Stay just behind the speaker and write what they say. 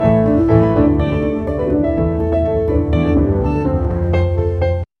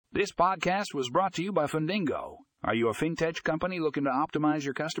podcast was brought to you by Fundingo. Are you a Fintech company looking to optimize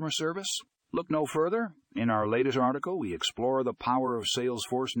your customer service? Look no further. In our latest article, we explore the power of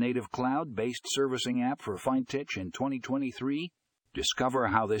Salesforce native cloud-based servicing app for Fintech in 2023. Discover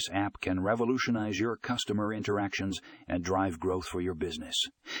how this app can revolutionize your customer interactions and drive growth for your business.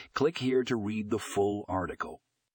 Click here to read the full article.